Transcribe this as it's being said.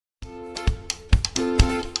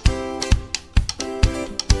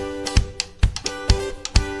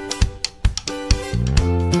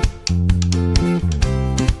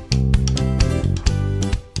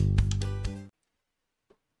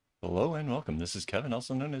This is Kevin,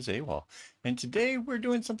 also known as AWOL. And today we're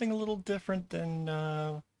doing something a little different than,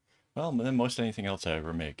 well, than most anything else I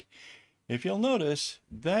ever make. If you'll notice,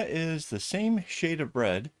 that is the same shade of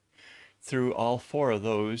red through all four of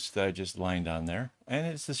those that I just lined on there, and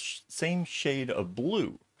it's the same shade of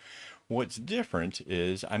blue. What's different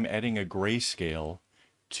is I'm adding a grayscale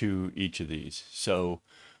to each of these. So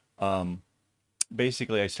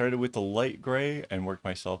basically, I started with the light gray and worked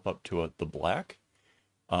myself up to the black.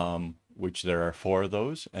 Which there are four of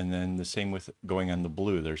those, and then the same with going on the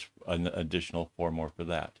blue. There's an additional four more for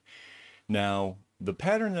that. Now, the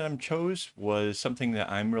pattern that I chose was something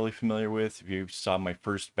that I'm really familiar with. If you saw my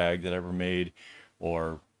first bag that I ever made,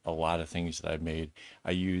 or a lot of things that I've made,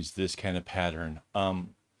 I use this kind of pattern.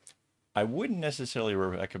 I wouldn't necessarily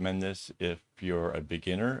recommend this if you're a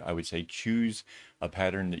beginner. I would say choose a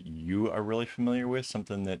pattern that you are really familiar with,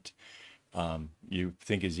 something that you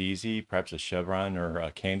think is easy, perhaps a chevron or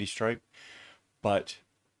a candy stripe. But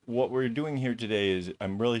what we're doing here today is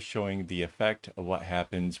I'm really showing the effect of what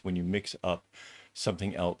happens when you mix up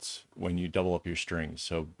something else when you double up your strings.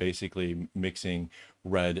 So basically mixing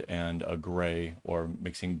red and a gray, or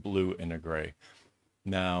mixing blue and a gray.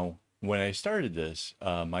 Now, when I started this,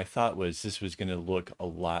 my thought was this was going to look a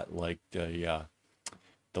lot like the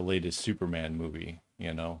latest Superman movie,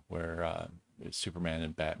 where Superman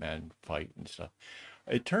and Batman fight and stuff.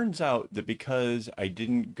 It turns out that because I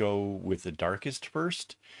didn't go with the darkest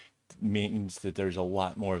first, means that there's a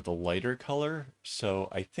lot more of the lighter color. So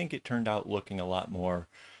I think it turned out looking a lot more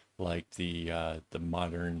like the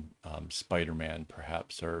modern Spider-Man,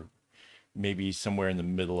 perhaps, or maybe somewhere in the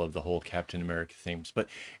middle of the whole Captain America themes. But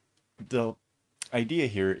the idea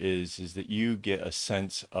here is that you get a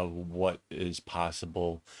sense of what is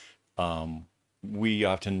possible. We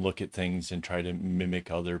often look at things and try to mimic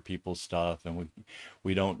other people's stuff, and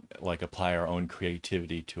we don't like apply our own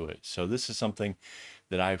creativity to it. So this is something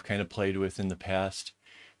that I've kind of played with in the past.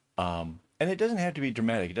 And it doesn't have to be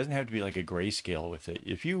dramatic. It doesn't have to be like a grayscale with it.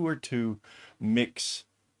 If you were to mix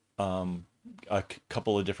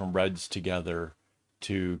couple of different reds together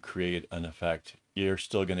to create an effect, you're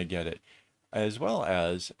still going to get it. As well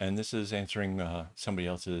as, and this is answering somebody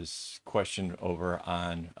else's question over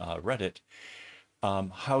on Reddit,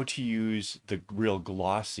 how to use the real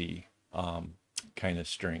glossy kind of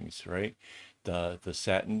strings, right? The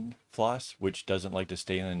satin floss, which doesn't like to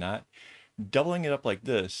stay in a knot. Doubling it up like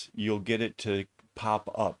this, you'll get it to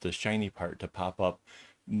pop up, the shiny part to pop up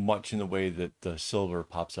much in the way that the silver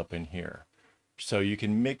pops up in here. So you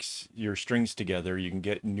can mix your strings together, you can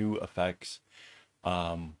get new effects.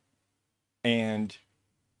 And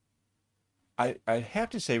I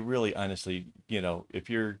have to say, really honestly, if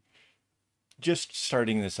you're just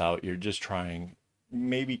starting this out, you're just trying,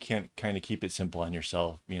 maybe can't kind of keep it simple on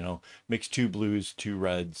yourself, mix two blues, two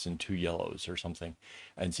reds, and two yellows or something,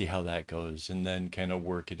 and see how that goes, and then kind of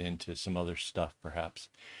work it into some other stuff, perhaps.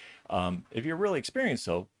 If you're really experienced,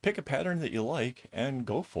 though, pick a pattern that you like and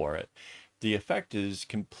go for it. The effect is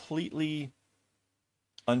completely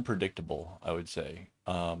unpredictable, I would say.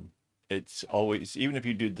 It's always, even if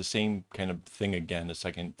you do the same kind of thing again a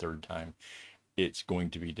second, third time, it's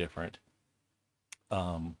going to be different.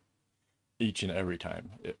 Each and every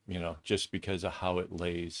time, just because of how it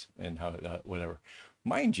lays and how whatever.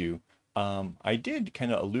 Mind you, I did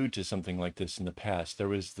kind of allude to something like this in the past. There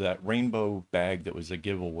was that rainbow bag that was a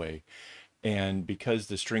giveaway, and because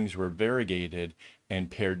the strings were variegated and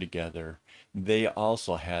paired together, they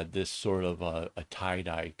also had this sort of a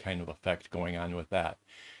tie-dye kind of effect going on with that.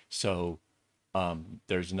 So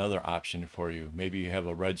there's another option for you. Maybe you have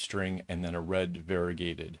a red string and then a red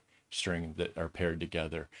variegated string that are paired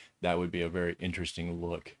together. That would be a very interesting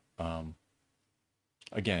look.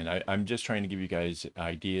 Again, I'm just trying to give you guys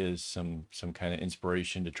ideas, some kind of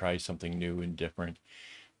inspiration to try something new and different.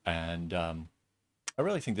 And I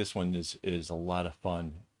really think this one is a lot of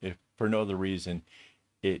fun. If for no other reason,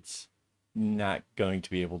 it's not going to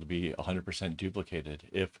be able to be 100% duplicated.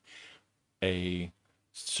 If a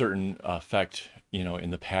certain effect,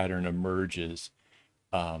 in the pattern emerges,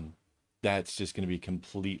 that's just going to be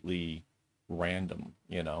completely random,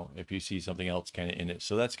 if you see something else kind of in it.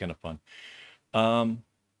 So that's kind of fun. And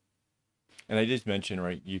I did mention,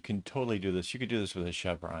 right, you can totally do this. You could do this with a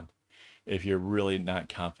chevron if you're really not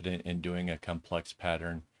confident in doing a complex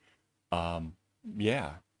pattern.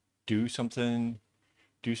 Yeah, do something,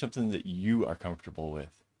 do something that you are comfortable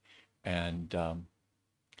with. And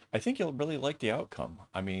I think you'll really like the outcome.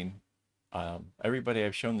 I mean, everybody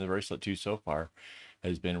I've shown the bracelet to so far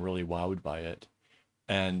has been really wowed by it.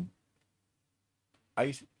 And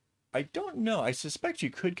I I don't know. I suspect you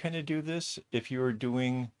could kind of do this if you were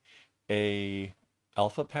doing a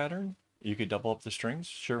alpha pattern. You could double up the strings.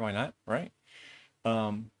 Sure, why not? Right?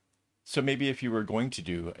 Um, so maybe if you were going to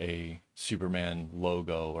do a Superman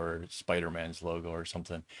logo or Spider-Man's logo or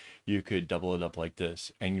something, you could double it up like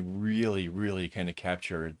this and really, really kind of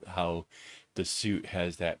capture how the suit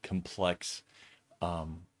has that complex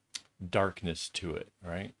um, darkness to it,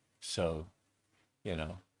 right? So, you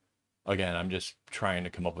know, again, I'm just trying to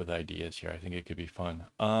come up with ideas here. I think it could be fun.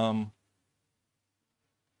 Do,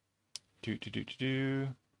 do, do, do, do.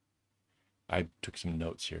 I took some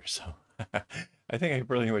notes here, so I think I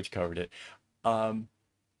pretty much covered it. Um,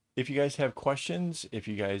 if you guys have questions, if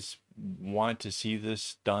you guys want to see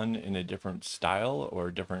this done in a different style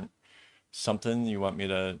or different something you want me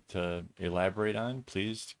to elaborate on,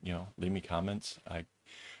 please, leave me comments. I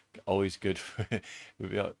always good. It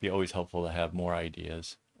would be always helpful to have more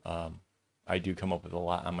ideas. I do come up with a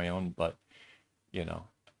lot on my own, but you know,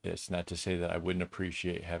 it's not to say that I wouldn't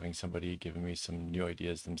appreciate having somebody giving me some new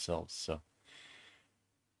ideas themselves. So,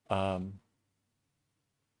 um,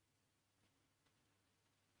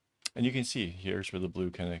 and you can see here's where the blue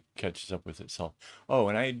kind of catches up with itself. Oh,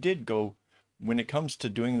 and I did go, when it comes to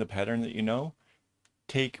doing the pattern that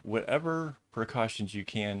take whatever precautions you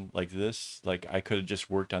can, like this. Like I could have just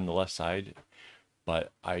worked on the left side,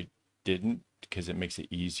 but I didn't because it makes it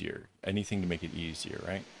easier. Anything to make it easier,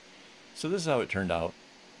 right? So this is how it turned out.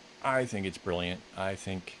 I think it's brilliant. I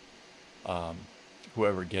think um,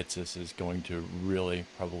 whoever gets this is going to really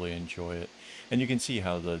probably enjoy it. And you can see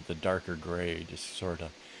how the darker gray just sort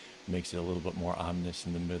of makes it a little bit more ominous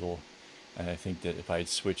in the middle. And I think that if I had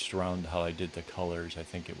switched around how I did the colors, I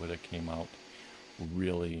think it would have came out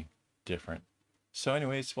really different. So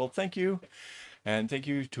anyways, well, thank you. And thank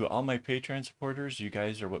you to all my Patreon supporters. You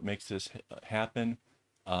guys are what makes this happen.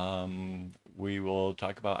 We will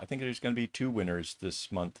talk about, I think there's going to be 2 winners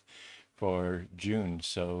this month for June.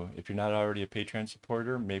 So if you're not already a Patreon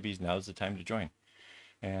supporter, maybe now's the time to join.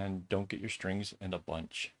 And don't get your strings in a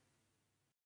bunch.